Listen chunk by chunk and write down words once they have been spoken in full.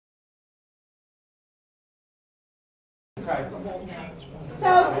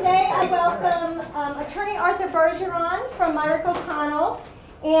So today I welcome Attorney Arthur Bergeron from Myrick O'Connell,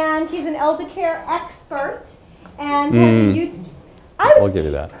 and he's an elder care expert. And I'll give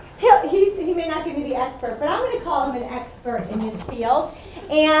you that. He may not give me the expert, but I'm going to call him an expert in his field.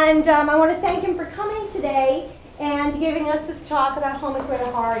 And I want to thank him for coming today and giving us this talk about home is where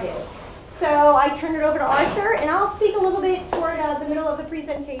the heart is. So I turn it over to Arthur, and I'll speak a little bit toward the middle of the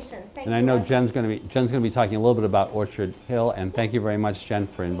presentation. Thank you. And I know Jen's going to be talking a little bit about Orchard Hill, and thank you very much, Jen,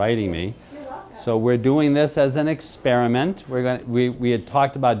 for inviting me. You're welcome. So we're doing this as an experiment. We had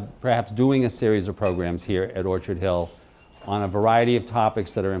talked about perhaps doing a series of programs here at Orchard Hill on a variety of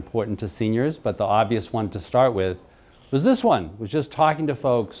topics that are important to seniors, but the obvious one to start with was this one, was just talking to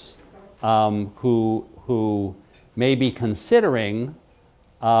folks who may be considering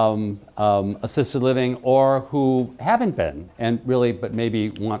assisted living, or who haven't been, and really, but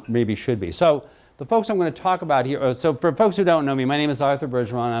maybe should be. So the folks I'm going to talk about here, so for folks who don't know me, my name is Arthur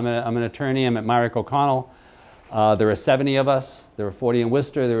Bergeron. I'm an attorney. I'm at Myrick O'Connell. There are 70 of us. There are 40 in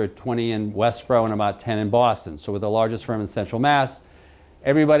Worcester. There are 20 in Westboro, and about 10 in Boston. So we're the largest firm in Central Mass.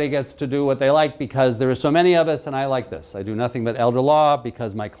 Everybody gets to do what they like because there are so many of us, and I like this. I do nothing but elder law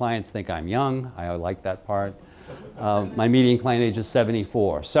because my clients think I'm young. I like that part. My median client age is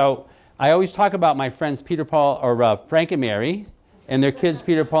 74. So I always talk about my friends Peter, Paul, or Frank and Mary, and their kids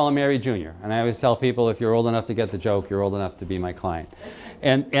Peter, Paul, and Mary Jr. And I always tell people, if you're old enough to get the joke, you're old enough to be my client.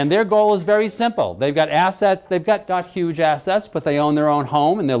 And their goal is very simple. They've got assets. They've got not huge assets, but they own their own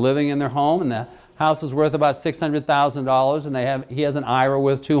home, and they're living in their home, and the house is worth about $600,000, and he has an IRA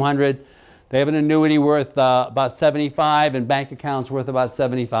worth $200. They have an annuity worth about $75, and bank accounts worth about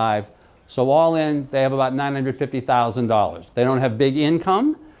 $75. So all in, they have about $950,000. They don't have big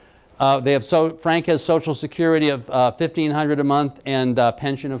income. Frank has Social Security of $1,500 a month and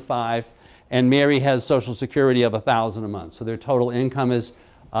pension of $5,000, and Mary has Social Security of $1,000 a month. So their total income is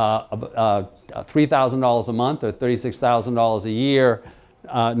 $3,000 a month or $36,000 a year,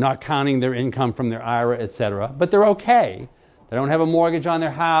 not counting their income from their IRA, etc. But they're okay. They don't have a mortgage on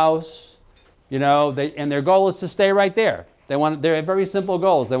their house, you know, and their goal is to stay right there. They have very simple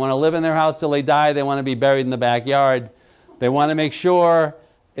goals. They want to live in their house till they die. They want to be buried in the backyard. They want to make sure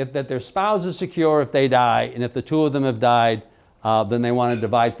that their spouse is secure if they die, and if the two of them have died, then they want to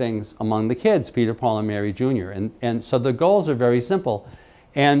divide things among the kids, Peter, Paul, and Mary Jr. And so the goals are very simple.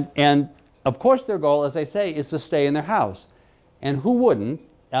 And of course their goal, as I say, is to stay in their house. And who wouldn't?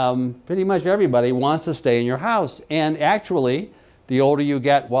 Pretty much everybody wants to stay in your house. And actually, the older you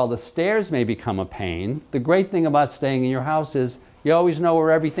get, while the stairs may become a pain, the great thing about staying in your house is you always know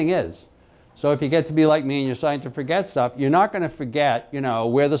where everything is. So if you get to be like me and you're starting to forget stuff, you're not going to forget, you know,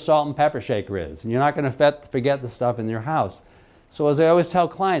 where the salt and pepper shaker is. And you're not going to forget the stuff in your house. So as I always tell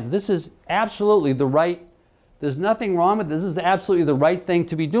clients, this is absolutely the right, there's nothing wrong with this. This is absolutely the right thing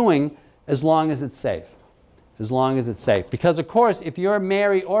to be doing as long as it's safe. As long as it's safe. Because of course, if you're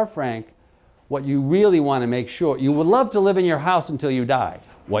Mary or Frank, what you really want to make sure, you would love to live in your house until you die.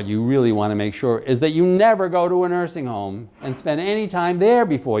 What you really want to make sure is that you never go to a nursing home and spend any time there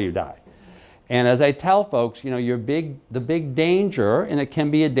before you die. And as I tell folks, you know, the big danger, and it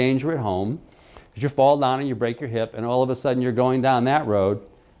can be a danger at home, is you fall down and you break your hip, and all of a sudden you're going down that road,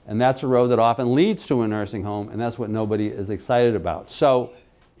 and that's a road that often leads to a nursing home, and that's what nobody is excited about. So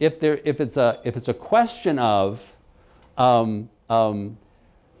if it's a question of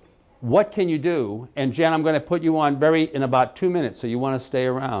what can you do? And Jen, I'm going to put you on in about 2 minutes, so you want to stay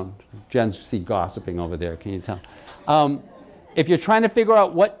around. Jen's gossiping over there, can you tell? If you're trying to figure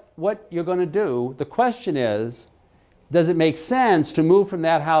out what you're going to do, the question is, does it make sense to move from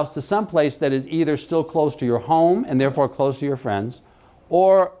that house to some place that is either still close to your home and therefore close to your friends,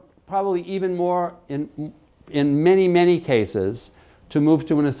 or probably even more in many, many cases, to move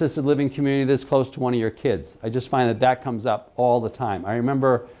to an assisted living community that's close to one of your kids? I just find that comes up all the time. I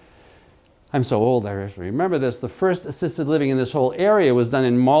remember, I'm so old, I remember this. The first assisted living in this whole area was done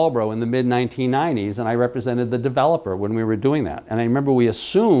in Marlboro in the mid-1990s, and I represented the developer when we were doing that. And I remember we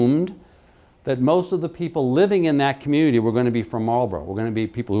assumed that most of the people living in that community were going to be from Marlboro. We're going to be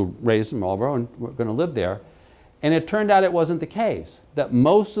people who raised in Marlboro and were going to live there. And it turned out it wasn't the case. That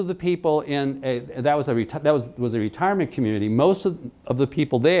most of the people in that was a retirement community. Most of the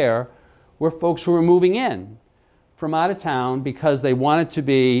people there were folks who were moving in from out of town because they wanted to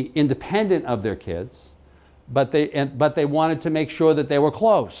be independent of their kids, but they wanted to make sure that they were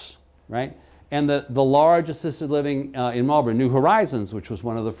close, right? And the large assisted living in Marlboro, New Horizons, which was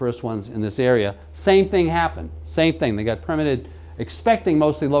one of the first ones in this area, same thing happened. Same thing. They got permitted expecting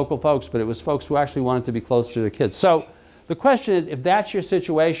mostly local folks, but it was folks who actually wanted to be close to their kids. So the question is, if that's your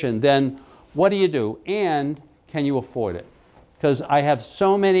situation, then what do you do? And can you afford it? Because I have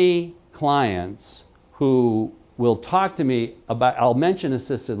so many clients who will talk to me about, I'll mention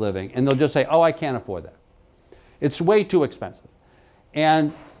assisted living, and they'll just say, oh, I can't afford that. It's way too expensive.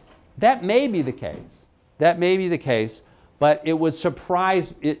 And that may be the case. That may be the case, but it would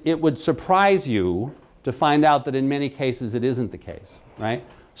surprise you to find out that in many cases it isn't the case, right?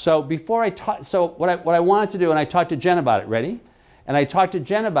 So before I talk, so what I wanted to do, and I talked to Jen about it, ready? And I talked to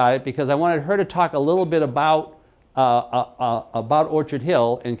Jen about it because I wanted her to talk a little bit about Orchard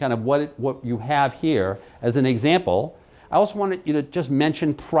Hill and kind of what you have here as an example. I also wanted you to just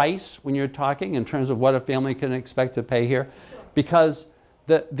mention price when you're talking in terms of what a family can expect to pay here, because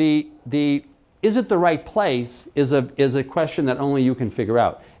is it the right place is a question that only you can figure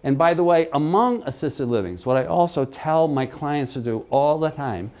out. And by the way, among assisted livings, what I also tell my clients to do all the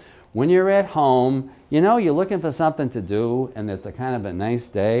time, when you're at home, you know, you're looking for something to do and it's a kind of a nice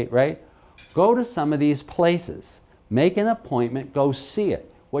day, right? Go to some of these places. Make an appointment, go see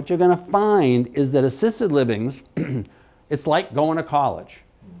it. What you're going to find is that assisted livings, it's like going to college.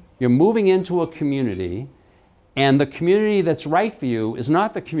 You're moving into a community, and the community that's right for you is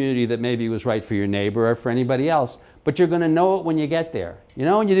not the community that maybe was right for your neighbor or for anybody else, but you're going to know it when you get there. You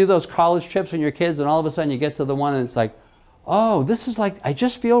know, when you do those college trips when you're kids and all of a sudden you get to the one and it's like, oh, this is like, I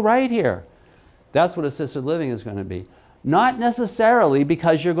just feel right here. That's what assisted living is going to be. Not necessarily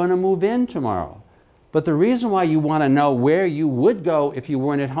because you're going to move in tomorrow, but the reason why you want to know where you would go if you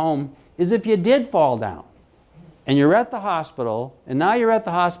weren't at home is if you did fall down and you're at the hospital, and now you're at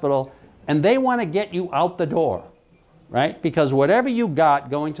the hospital and they want to get you out the door, right? Because whatever you got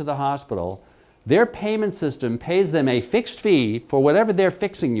going to the hospital, their payment system pays them a fixed fee for whatever they're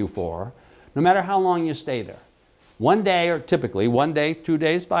fixing you for, no matter how long you stay there. 1 day, or typically 1 day, 2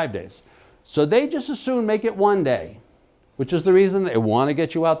 days, 5 days. So they just as soon make it 1 day, which is the reason they want to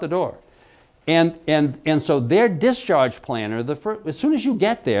get you out the door. And so their discharge planner, as soon as you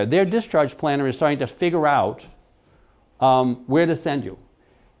get there, their discharge planner is starting to figure out where to send you.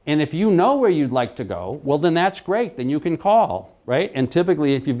 And if you know where you'd like to go, well, then that's great. Then you can call, right? And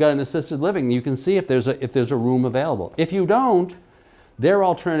typically, if you've got an assisted living, you can see if there's a room available. If you don't, their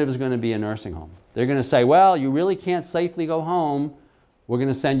alternative is going to be a nursing home. They're going to say, well, you really can't safely go home. We're going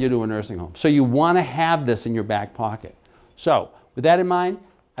to send you to a nursing home. So you want to have this in your back pocket. So with that in mind,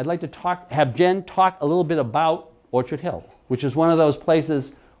 I'd like to have Jen talk a little bit about Orchard Hill, which is one of those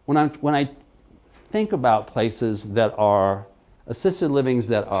places, when I think about places that are assisted livings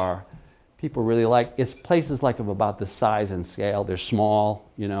that are people really like, it's places like of about this size and scale. They're small,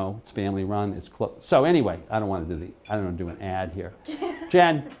 you know, it's family run, it's close. So anyway, I don't want to do an ad here.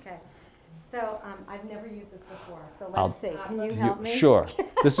 Jen. Okay. So I've never used this before, so let's see. Can you help me? Sure.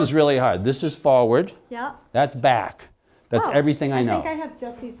 This is really hard. This is forward. Yeah. That's back. That's everything I know. I think I have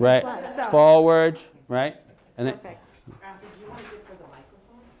just these two right. slides. So. Forward, right? And then, perfect. Did you want to give her the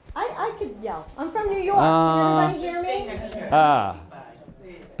microphone? I could yell. I'm from New York. Can everybody hear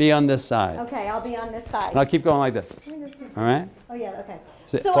me? Be on this side. Okay, I'll be on this side. And I'll keep going like this. All right? Oh, yeah, okay.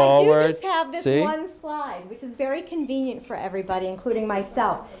 Sit so forward. I do just have this one slide, which is very convenient for everybody, including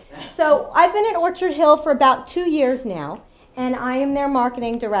myself. So I've been at Orchard Hill for about 2 years now, and I am their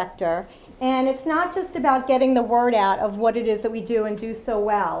marketing director. And it's not just about getting the word out of what it is that we do and do so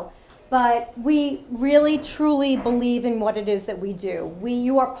well, but we really, truly believe in what it is that we do.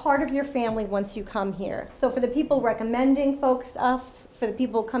 You are part of your family once you come here. So for the people recommending folks to us, for the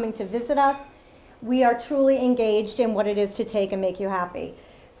people coming to visit us, we are truly engaged in what it is to take and make you happy,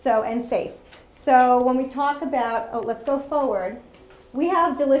 and safe. So when we talk about, let's go forward. We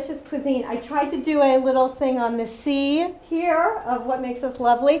have delicious cuisine. I tried to do a little thing on the C here of what makes us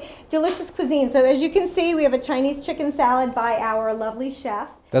lovely. Delicious cuisine. So as you can see, we have a Chinese chicken salad by our lovely chef.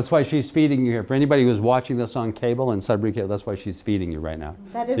 That's why she's feeding you here. For anybody who's watching this on cable and Sudbury cable, that's why she's feeding you right now.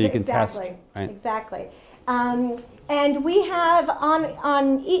 That is so you can exactly, test. Right? Exactly. And we have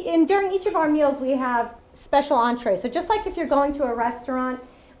during each of our meals, we have special entrees. So just like if you're going to a restaurant,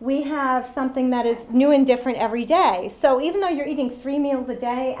 we have something that is new and different every day. So even though you're eating 3 meals a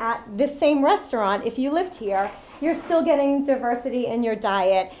day at this same restaurant, if you lived here, you're still getting diversity in your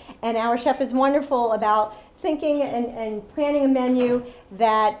diet. And our chef is wonderful about thinking and planning a menu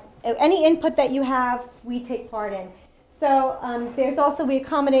that any input that you have, we take part in. So there's also, we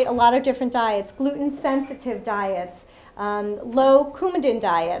accommodate a lot of different diets, gluten-sensitive diets, low coumadin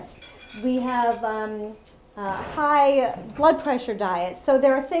diets. We have high blood pressure diet. So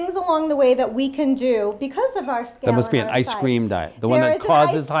there are things along the way that we can do because of our scale. That must be an ice cream diet, the one that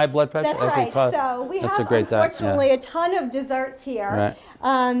causes high blood pressure. That's right. So we have, unfortunately, a ton of desserts here,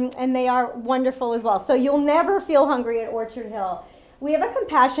 and they are wonderful as well. So you'll never feel hungry at Orchard Hill. We have a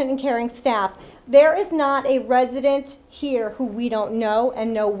compassionate and caring staff. There is not a resident here who we don't know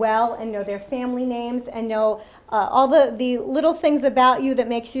and know well and know their family names and know all the little things about you that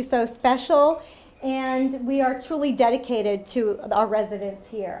makes you so special. And we are truly dedicated to our residents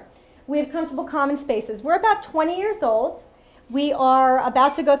here. We have comfortable common spaces. We're about 20 years old. We are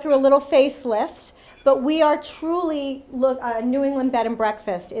about to go through a little facelift, but we are truly, New England bed and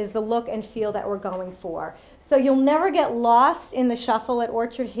breakfast is the look and feel that we're going for. So you'll never get lost in the shuffle at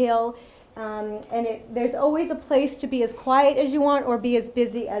Orchard Hill, there's always a place to be as quiet as you want or be as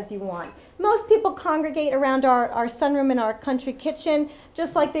busy as you want. Most people congregate around our sunroom and our country kitchen,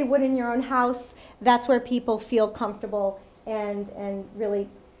 just like they would in your own house. That's where people feel comfortable and really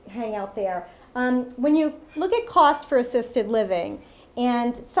hang out there. When you look at cost for assisted living,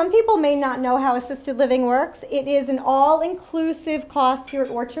 and some people may not know how assisted living works, it is an all-inclusive cost here at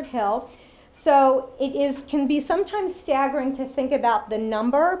Orchard Hill. So it can be sometimes staggering to think about the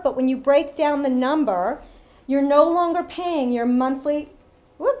number, but when you break down the number, you're no longer paying your monthly,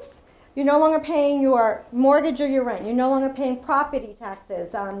 you're no longer paying your mortgage or your rent. You're no longer paying property taxes.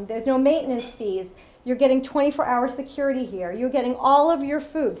 There's no maintenance fees. You're getting 24-hour security here. You're getting all of your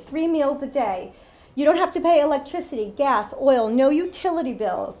food, 3 meals a day. You don't have to pay electricity, gas, oil, no utility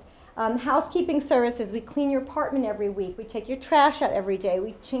bills. Housekeeping services, we clean your apartment every week. We take your trash out every day.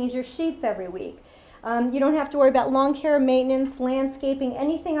 We change your sheets every week. You don't have to worry about lawn care, maintenance, landscaping,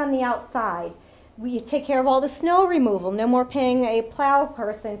 anything on the outside. We take care of all the snow removal. No more paying a plow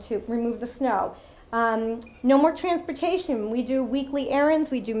person to remove the snow. No more transportation. We do weekly errands.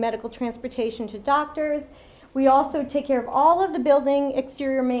 We do medical transportation to doctors. We also take care of all of the building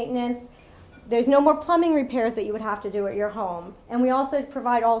exterior maintenance. There's no more plumbing repairs that you would have to do at your home. And we also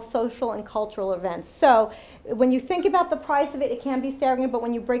provide all social and cultural events. So when you think about the price of it, it can be staggering, but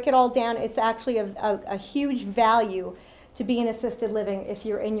when you break it all down, it's actually a huge value to be in assisted living if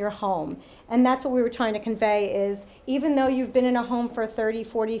you're in your home. And that's what we were trying to convey is even though you've been in a home for 30,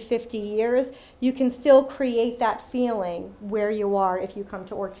 40, 50 years, you can still create that feeling where you are if you come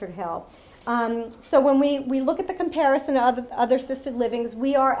to Orchard Hill. So when we look at the comparison of other assisted livings,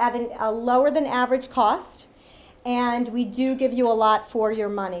 we are at a lower than average cost, and we do give you a lot for your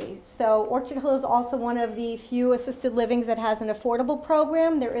money. So Orchard Hill is also one of the few assisted livings that has an affordable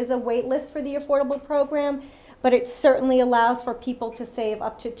program. There is a wait list for the affordable program, but it certainly allows for people to save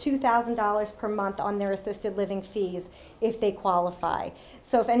up to $2,000 per month on their assisted living fees if they qualify.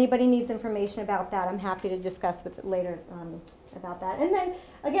 So if anybody needs information about that, I'm happy to discuss with it later about that. And then,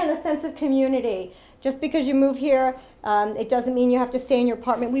 again, a sense of community. Just because you move here, it doesn't mean you have to stay in your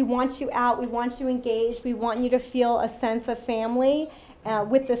apartment. We want you out. We want you engaged. We want you to feel a sense of family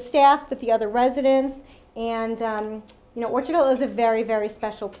with the staff, with the other residents. And, you know, Orchard Hill is a very, very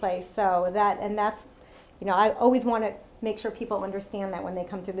special place. So that's, you know, I always want to make sure people understand that when they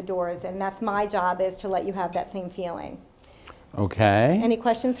come through the doors. And that's my job, is to let you have that same feeling. Okay. Any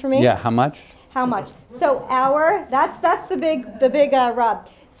questions for me? Yeah, how much? How much? So that's the big rub.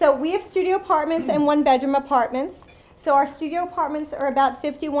 So we have studio apartments and 1-bedroom apartments. So our studio apartments are about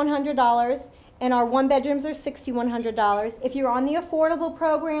 $5,100 and our 1-bedrooms are $6,100. If you're on the affordable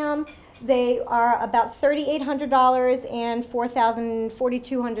program, they are about $3,800 and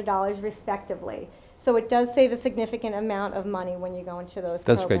 $4,200 respectively. So it does save a significant amount of money when you go into those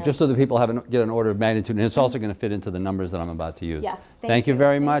programs. That's great. Just so that people get an order of magnitude, and it's also going to fit into the numbers that I'm about to use. Yes. Thank you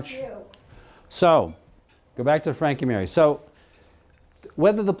very much. Thank you. So, go back to Frank and Mary. So,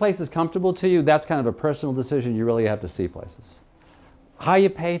 whether the place is comfortable to you, that's kind of a personal decision. You really have to see places. How you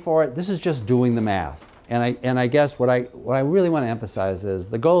pay for it, this is just doing the math. And I guess what I really want to emphasize is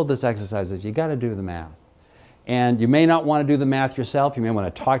the goal of this exercise is you got to do the math. And you may not want to do the math yourself. You may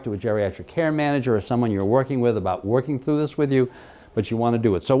want to talk to a geriatric care manager or someone you're working with about working through this with you, but you want to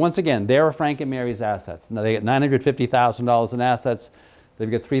do it. So once again, there are Frank and Mary's assets. Now they get $950,000 in assets. They've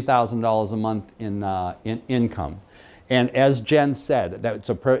got $3,000 a month in income. And as Jen said, it's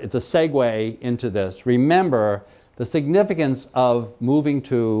a segue into this. Remember, the significance of moving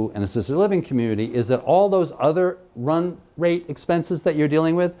to an assisted living community is that all those other run rate expenses that you're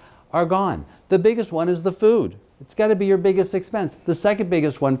dealing with are gone. The biggest one is the food. It's got to be your biggest expense. The second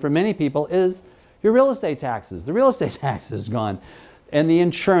biggest one for many people is your real estate taxes. The real estate tax is gone. And the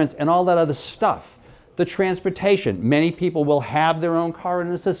insurance and all that other stuff. The transportation. Many people will have their own car in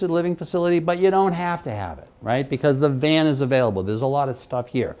an assisted living facility, but you don't have to have it, right? Because the van is available. There's a lot of stuff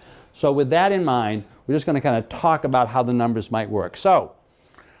here. So with that in mind, we're just going to kind of talk about how the numbers might work. So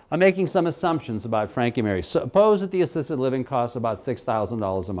I'm making some assumptions about Frank and Mary. Suppose that the assisted living costs about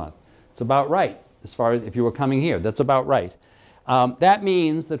 $6,000 a month. It's about right, as far as if you were coming here. That's about right. That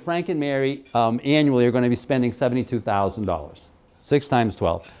means that Frank and Mary annually are going to be spending $72,000. 6 times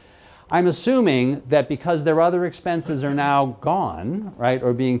 12. I'm assuming that because their other expenses are now gone, right,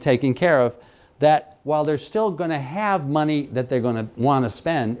 or being taken care of, that while they're still going to have money that they're going to want to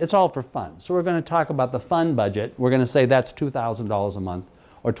spend, it's all for fun. So we're going to talk about the fun budget. We're going to say that's $2,000 a month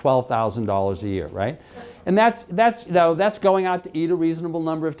or $12,000 a year, right? And that's you know, that's going out to eat a reasonable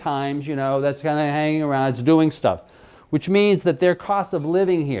number of times, you know, that's kind of hanging around, it's doing stuff, which means that their cost of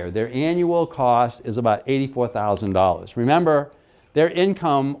living here, their annual cost is about $84,000. Remember, their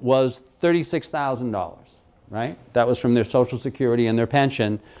income was $36,000, right? That was from their Social Security and their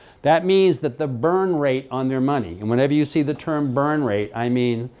pension. That means that the burn rate on their money, and whenever you see the term burn rate, I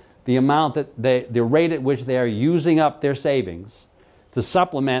mean the amount that the rate at which they are using up their savings to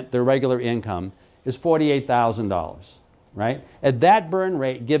supplement their regular income is $48,000, right? At that burn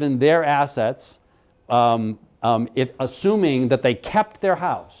rate, given their assets, assuming that they kept their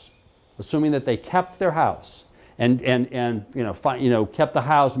house, and kept the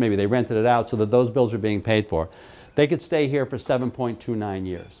house, maybe they rented it out so that those bills are being paid for, they could stay here for 7.29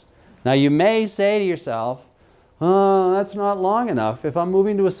 years. Now you may say to yourself, oh, that's not long enough if I'm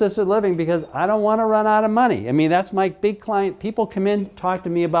moving to assisted living because I don't want to run out of money. I mean, that's my big client. People come in, talk to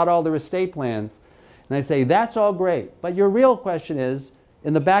me about all their estate plans, and I say, that's all great. But your real question is,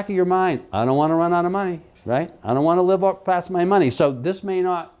 in the back of your mind, I don't want to run out of money, right? I don't want to live up past my money. So this may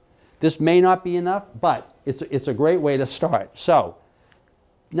not be enough, but it's a great way to start. So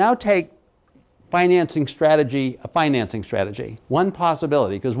now take a financing strategy. One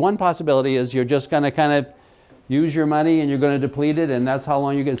possibility, because one possibility is you're just going to kind of use your money and you're going to deplete it, and that's how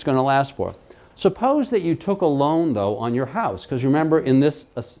long it's going to last for. Suppose that you took a loan, though, on your house, because remember, in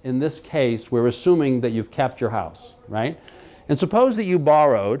this case, we're assuming that you've kept your house, right? And suppose that you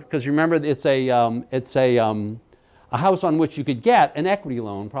borrowed, because remember, it's a house on which you could get an equity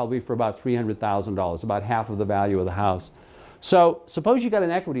loan, probably for about $300,000, about half of the value of the house. So suppose you got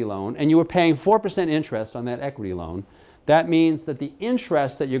an equity loan and you were paying 4% interest on that equity loan. That means that the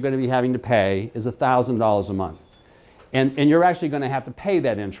interest that you're going to be having to pay is $1,000 a month. And you're actually going to have to pay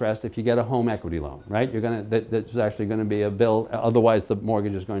that interest if you get a home equity loan, right? That's actually going to be a bill, otherwise the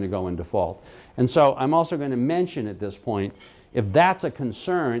mortgage is going to go in default. And so I'm also going to mention at this point, if that's a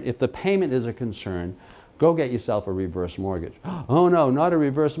concern, if the payment is a concern, go get yourself a reverse mortgage. Oh no, not a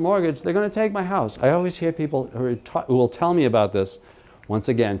reverse mortgage. They're going to take my house. I always hear people who will tell me about this. Once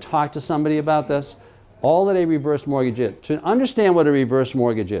again, talk to somebody about this. All that a reverse mortgage is. To understand what a reverse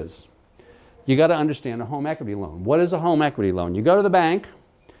mortgage is, you got to understand a home equity loan. What is a home equity loan? You go to the bank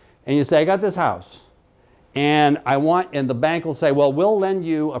and you say, I got this house, and the bank will say, well, we'll lend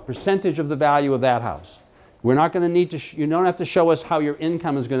you a percentage of the value of that house. We're not going to need to, you don't have to show us how your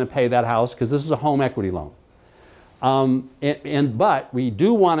income is going to pay that house, because this is a home equity loan. But we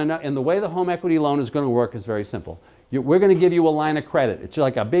do want to know, and the way the home equity loan is going to work is very simple. We're going to give you a line of credit. It's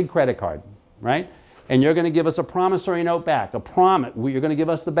like a big credit card, right? And you're going to give us a promissory note back, you're going to give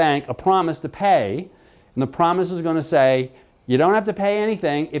us, the bank, a promise to pay, and the promise is going to say, you don't have to pay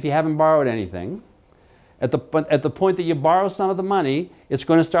anything if you haven't borrowed anything. At the point that you borrow some of the money, that's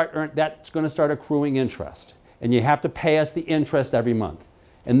going to start accruing interest. And you have to pay us the interest every month.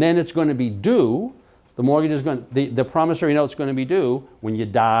 And then it's going to be due, the promissory note is going to be due when you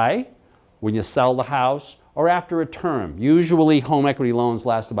die, when you sell the house, or after a term. Usually home equity loans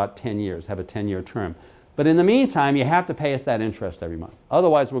last about 10 years, have a 10-year term. But in the meantime, you have to pay us that interest every month.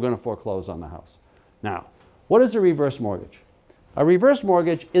 Otherwise, we're going to foreclose on the house. Now, what is a reverse mortgage? A reverse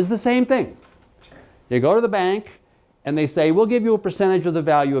mortgage is the same thing. You go to the bank and they say, we'll give you a percentage of the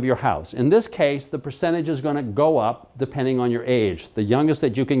value of your house. In this case, the percentage is going to go up depending on your age. The youngest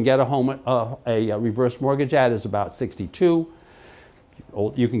that you can get a reverse mortgage at is about 62.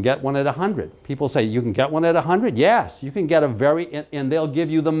 You can get one at 100. People say, you can get one at 100? Yes, you can get and they'll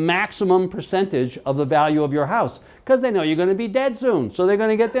give you the maximum percentage of the value of your house, because they know you're going to be dead soon, so they're going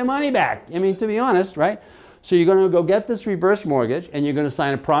to get their money back. I mean, to be honest, right? So you're going to go get this reverse mortgage, and you're going to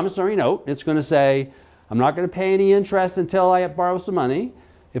sign a promissory note. It's going to say, I'm not going to pay any interest until I borrow some money.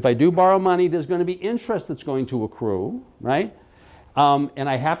 If I do borrow money, there's going to be interest that's going to accrue, right? And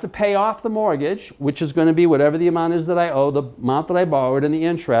I have to pay off the mortgage, which is going to be whatever the amount is that I owe, the amount that I borrowed, and the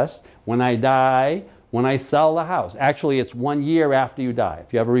interest when I die, when I sell the house. Actually, it's 1 year after you die.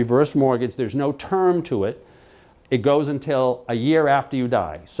 If you have a reverse mortgage, there's no term to it. It goes until a year after you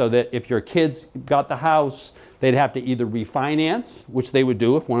die. So that if your kids got the house, they'd have to either refinance, which they would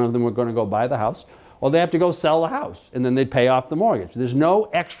do if one of them were going to go buy the house, or they have to go sell the house, and then they'd pay off the mortgage. There's no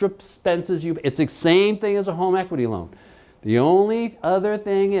extra expenses. It's the same thing as a home equity loan. The only other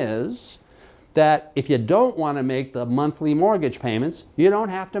thing is that if you don't want to make the monthly mortgage payments, you don't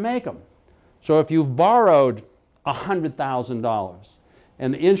have to make them. So if you've borrowed $100,000.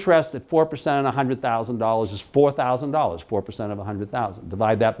 And the interest at 4% on $100,000 is $4,000, 4% of $100,000.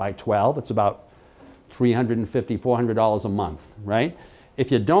 Divide that by 12, it's about $350, $400 a month, right?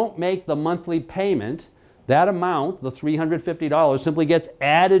 If you don't make the monthly payment, that amount, the $350, simply gets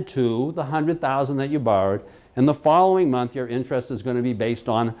added to the $100,000 that you borrowed, and the following month your interest is going to be based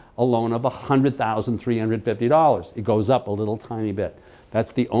on a loan of $100,350. It goes up a little tiny bit.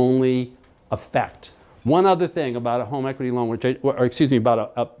 That's the only effect. One other thing about a home equity loan,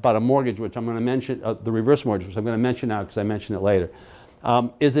 about a mortgage, which I'm going to mention, the reverse mortgage, which I'm going to mention now because I mention it later,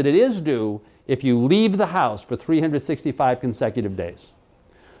 is that it is due if you leave the house for 365 consecutive days.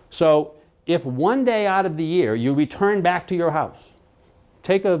 So if one day out of the year you return back to your house,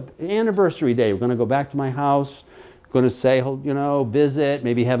 take an anniversary day, we're going to go back to my house, going to say, you know, visit,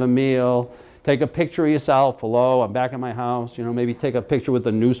 maybe have a meal, take a picture of yourself, hello, I'm back at my house, you know, maybe take a picture with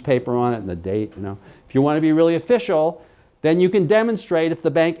the newspaper on it and the date, you know. If you want to be really official, then you can demonstrate if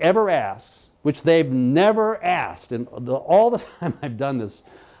the bank ever asks, which they've never asked, and all the time I've done this,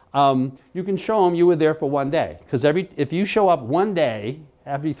 you can show them you were there for one day. Because if you show up one day,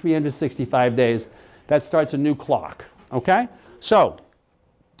 every 365 days, that starts a new clock, okay? So,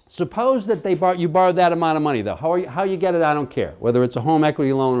 suppose that you borrowed that amount of money, though. How you get it, I don't care. Whether it's a home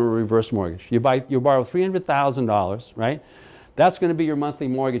equity loan or a reverse mortgage. You borrow $300,000, right? That's going to be your monthly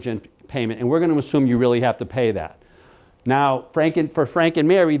mortgage payment, and we're going to assume you really have to pay that. Now, for Frank and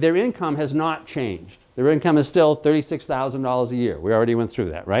Mary, their income has not changed. Their income is still $36,000 a year. We already went through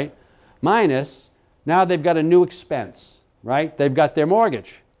that, right? Minus, now they've got a new expense, right? They've got their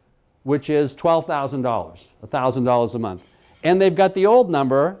mortgage, which is $12,000, $1,000 a month. And they've got the old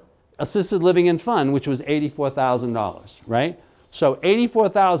number, assisted living and fund, which was $84,000, right? So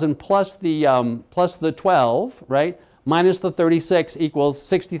 $84,000 plus the 12, right? Minus the 36 equals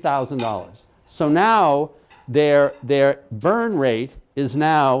 $60,000. So now their burn rate is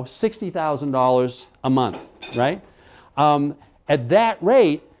now $60,000 a month, right? At that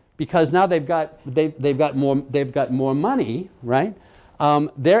rate, because now they've got more money, right?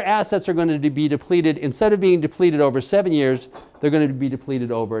 Their assets are going to be depleted. Instead of being depleted over 7 years, they're going to be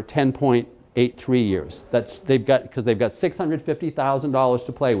depleted over 10.83 years. Because they've got $650,000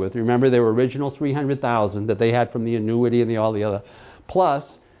 to play with. Remember, their original $300,000 that they had from the annuity and all the other,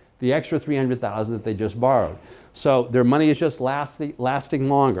 plus the extra $300,000 that they just borrowed. So their money is just lasting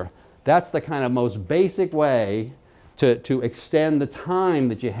longer. That's the kind of most basic way to extend the time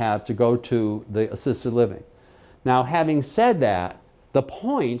that you have to go to the assisted living. Now, having said that, the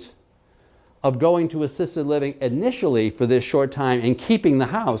point of going to assisted living initially for this short time and keeping the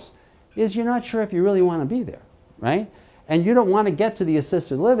house is you're not sure if you really want to be there, right? And you don't want to get to the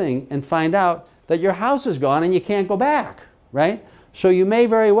assisted living and find out that your house is gone and you can't go back, right? So you may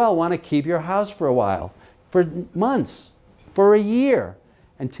very well want to keep your house for a while, for months, for a year,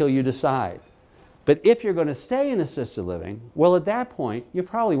 until you decide. But if you're going to stay in assisted living, well, at that point, you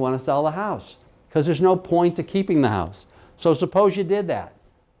probably want to sell the house because there's no point to keeping the house. So suppose you did that.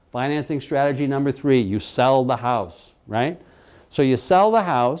 Financing strategy number 3, you sell the house, right? So you sell the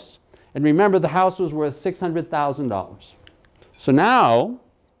house, and remember the house was worth $600,000. So now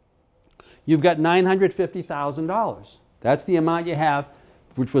you've got $950,000. That's the amount you have,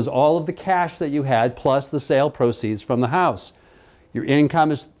 which was all of the cash that you had plus the sale proceeds from the house. Your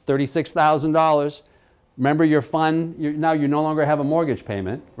income is $36,000. Remember your fund, now you no longer have a mortgage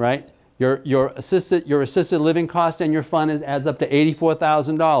payment, right? Your assisted living cost and your fund adds up to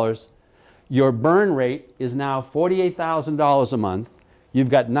 $84,000. Your burn rate is now $48,000 a month. You've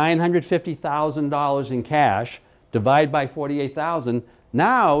got $950,000 in cash. Divide by 48,000.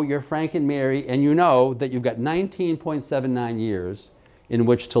 Now you're Frank and Mary, and you know that you've got 19.79 years in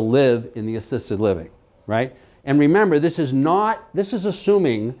which to live in the assisted living, right? And remember, this is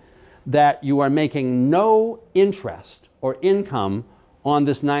assuming that you are making no interest or income on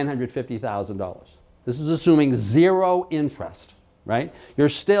this $950,000. This is assuming zero interest, right? You're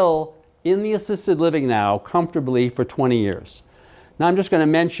still in the assisted living now comfortably for 20 years. Now I'm just going to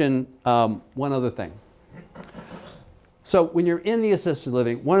mention one other thing. So when you're in the assisted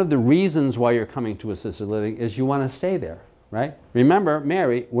living, one of the reasons why you're coming to assisted living is you want to stay there, right? Remember,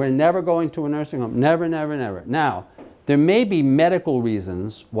 Mary, we're never going to a nursing home. Never, never, never. Now, there may be medical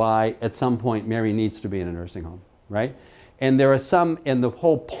reasons why at some point Mary needs to be in a nursing home, right? And there are some, and the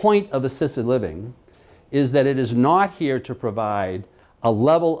whole point of assisted living is that it is not here to provide a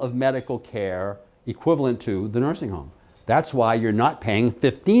level of medical care equivalent to the nursing home. That's why you're not paying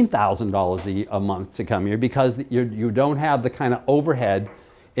 $15,000 a month to come here, because you don't have the kind of overhead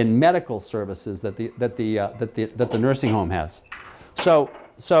in medical services that the nursing home has. So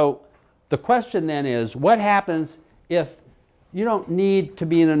the question then is, what happens if you don't need to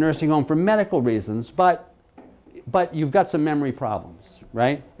be in a nursing home for medical reasons, but you've got some memory problems,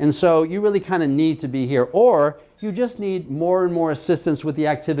 right? And so you really kind of need to be here, or you just need more and more assistance with the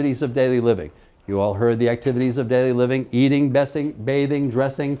activities of daily living. You all heard the activities of daily living: eating, bathing,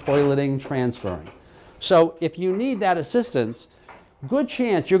 dressing, toileting, transferring. So if you need that assistance, good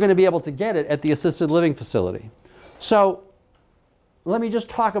chance you're going to be able to get it at the assisted living facility. So let me just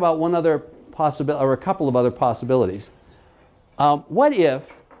talk about one other possibility, or a couple of other possibilities. What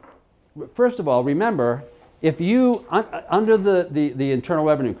if, first of all, remember, if you, under the Internal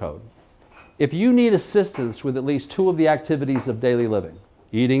Revenue Code, if you need assistance with at least 2 of the activities of daily living,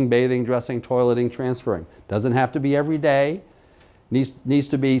 eating, bathing, dressing, toileting, transferring, doesn't have to be every day, needs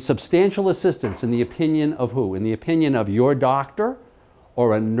to be substantial assistance in the opinion of who? In the opinion of your doctor,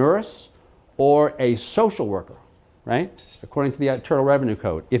 or a nurse, or a social worker, right? According to the Internal Revenue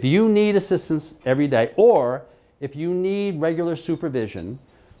Code. If you need assistance every day, or if you need regular supervision,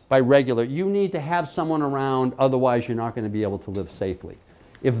 by regular, you need to have someone around, otherwise you're not going to be able to live safely.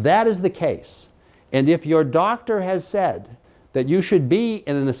 If that is the case, and if your doctor has said that you should be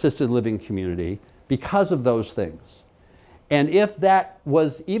in an assisted living community because of those things, and if that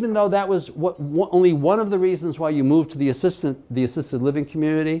was, even though that was only one of the reasons why you moved to the assisted living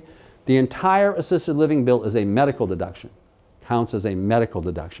community, the entire assisted living bill is a medical deduction, counts as a medical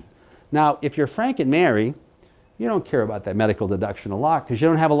deduction. Now, if you're Frank and Mary, you don't care about that medical deduction a lot because you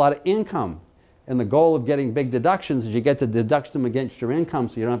don't have a lot of income. And the goal of getting big deductions is you get to deduct them against your income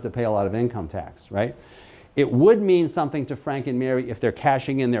so you don't have to pay a lot of income tax, right? It would mean something to Frank and Mary if they're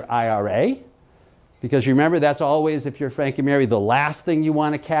cashing in their IRA, because remember, that's always, if you're Frank and Mary, the last thing you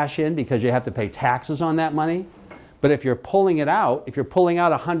want to cash in because you have to pay taxes on that money. But if you're pulling it out, if you're pulling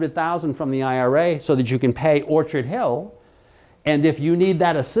out $100,000 from the IRA so that you can pay Orchard Hill, and if you need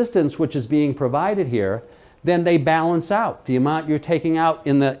that assistance which is being provided here, then they balance out. The amount you're taking out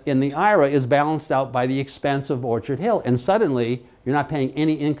in the IRA is balanced out by the expense of Orchard Hill, and suddenly you're not paying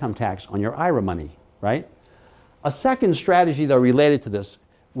any income tax on your IRA money, right? A second strategy, though, related to this,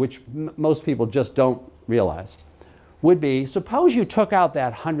 which most people just don't realize, would be, suppose you took out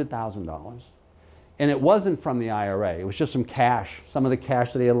that $100,000 and it wasn't from the IRA, it was just some cash, some of the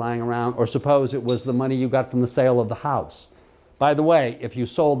cash that they had lying around, or suppose it was the money you got from the sale of the house. By the way, if you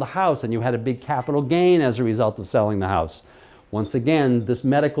sold the house and you had a big capital gain as a result of selling the house, once again, this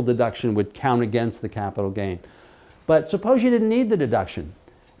medical deduction would count against the capital gain. But suppose you didn't need the deduction,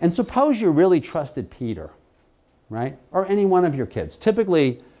 and suppose you really trusted Peter, right? Or any one of your kids.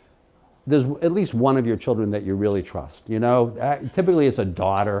 Typically, there's at least one of your children that you really trust. You know, typically it's a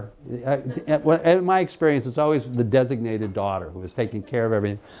daughter. In my experience, it's always the designated daughter who is taking care of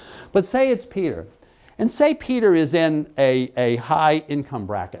everything. But say it's Peter. And say Peter is in a high income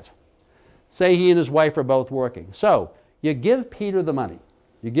bracket. Say he and his wife are both working. So you give Peter the money.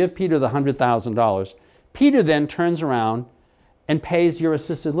 You give Peter the $100,000. Peter then turns around and pays your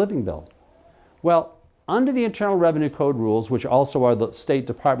assisted living bill. Well, under the Internal Revenue Code rules, which also are the State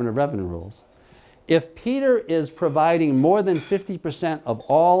Department of Revenue rules, if Peter is providing more than 50% of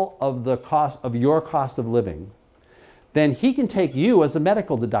all of the cost of your cost of living, then he can take you as a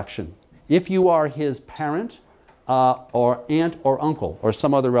medical deduction if you are his parent or aunt or uncle or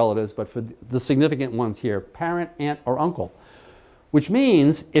some other relatives, but for the significant ones here, parent, aunt, or uncle. Which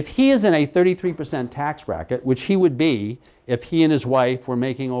means if he is in a 33% tax bracket, which he would be if he and his wife were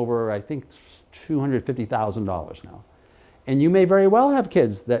making over, I think, $250,000 now. And you may very well have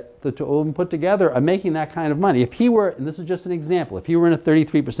kids that the two of them put together are making that kind of money. If he were, and this is just an example, if he were in a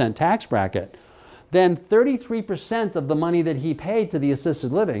 33% tax bracket, then 33% of the money that he paid to the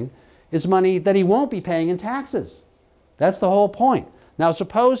assisted living is money that he won't be paying in taxes. That's the whole point. Now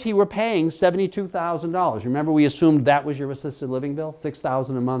suppose he were paying $72,000. Remember we assumed that was your assisted living bill? $6,000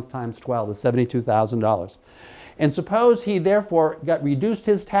 a month times 12 is $72,000. And suppose he therefore reduced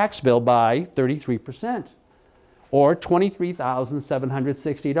his tax bill by 33%, or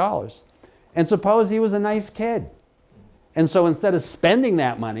 $23,760. And suppose he was a nice kid. And so instead of spending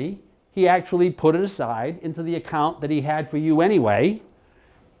that money, he actually put it aside into the account that he had for you anyway,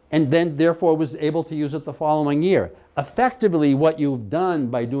 and then therefore was able to use it the following year. Effectively, what you've done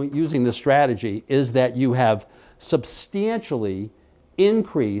by using this strategy is that you have substantially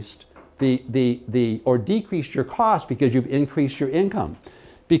increased or decreased your cost because you've increased your income.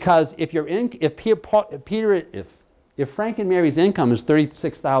 Because if Frank and Mary's income is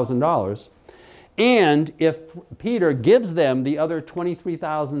 $36,000, and if Peter gives them the other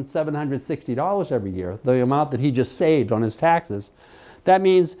 $23,760 every year, the amount that he just saved on his taxes, that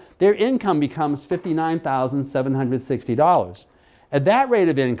means their income becomes $59,760. At that rate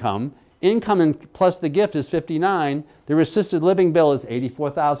of income, income plus the gift is $59,000. Their assisted living bill is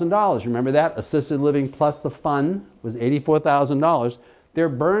 $84,000. Remember that? Assisted living plus the fund was $84,000. Their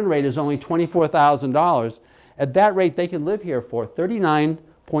burn rate is only $24,000. At that rate, they can live here for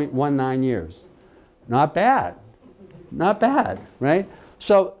 39.19 years. Not bad. Not bad, right?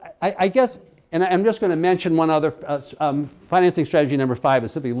 So I guess, and I'm just going to mention one other, financing strategy number 5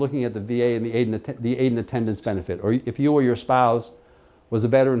 is simply looking at the VA and the aid and attendance benefit. Or if you or your spouse was a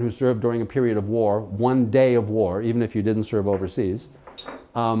veteran who served during a period of war, 1 day of war, even if you didn't serve overseas,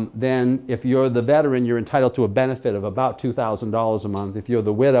 then if you're the veteran, you're entitled to a benefit of about $2,000 a month. If you're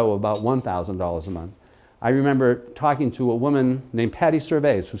the widow, about $1,000 a month. I remember talking to a woman named Patty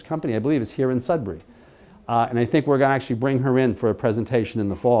Surveys, whose company I believe is here in Sudbury. And I think we're going to actually bring her in for a presentation in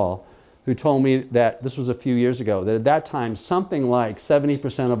the fall, who told me that, this was a few years ago, that at that time something like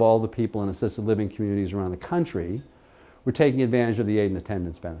 70% of all the people in assisted living communities around the country were taking advantage of the aid and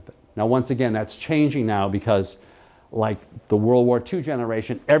attendance benefit. Now once again, that's changing now because like the World War II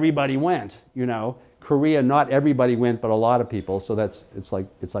generation, everybody went, you know. Korea, not everybody went, but a lot of people, so it's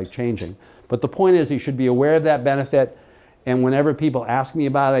like changing. But the point is you should be aware of that benefit, and whenever people ask me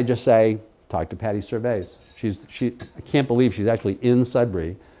about it, I just say, talk to Patty Surveys. I can't believe she's actually in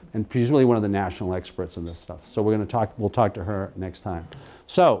Sudbury, and she's really one of the national experts in this stuff. So we'll talk to her next time.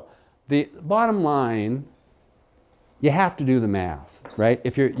 So the bottom line, you have to do the math, right?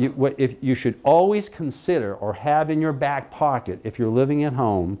 If you should always consider or have in your back pocket, if you're living at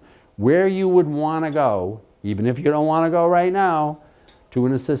home, where you would want to go, even if you don't want to go right now, to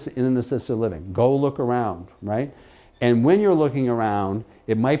in an assisted living. Go look around, right? And when you're looking around,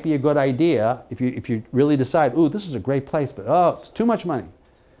 it might be a good idea, if you really decide, ooh, this is a great place, but oh, it's too much money.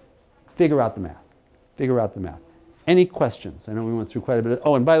 Figure out the math. Figure out the math. Any questions? I know we went through quite a bit.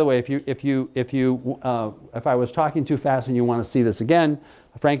 Oh, and by the way, if I was talking too fast and you want to see this again,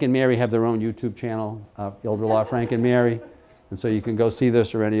 Frank and Mary have their own YouTube channel, Elder Law Frank and Mary, and so you can go see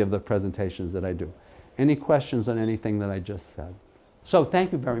this or any of the presentations that I do. Any questions on anything that I just said? So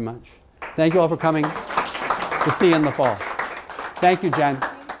thank you very much. Thank you all for coming. We'll see you in the fall. Thank you, Jen.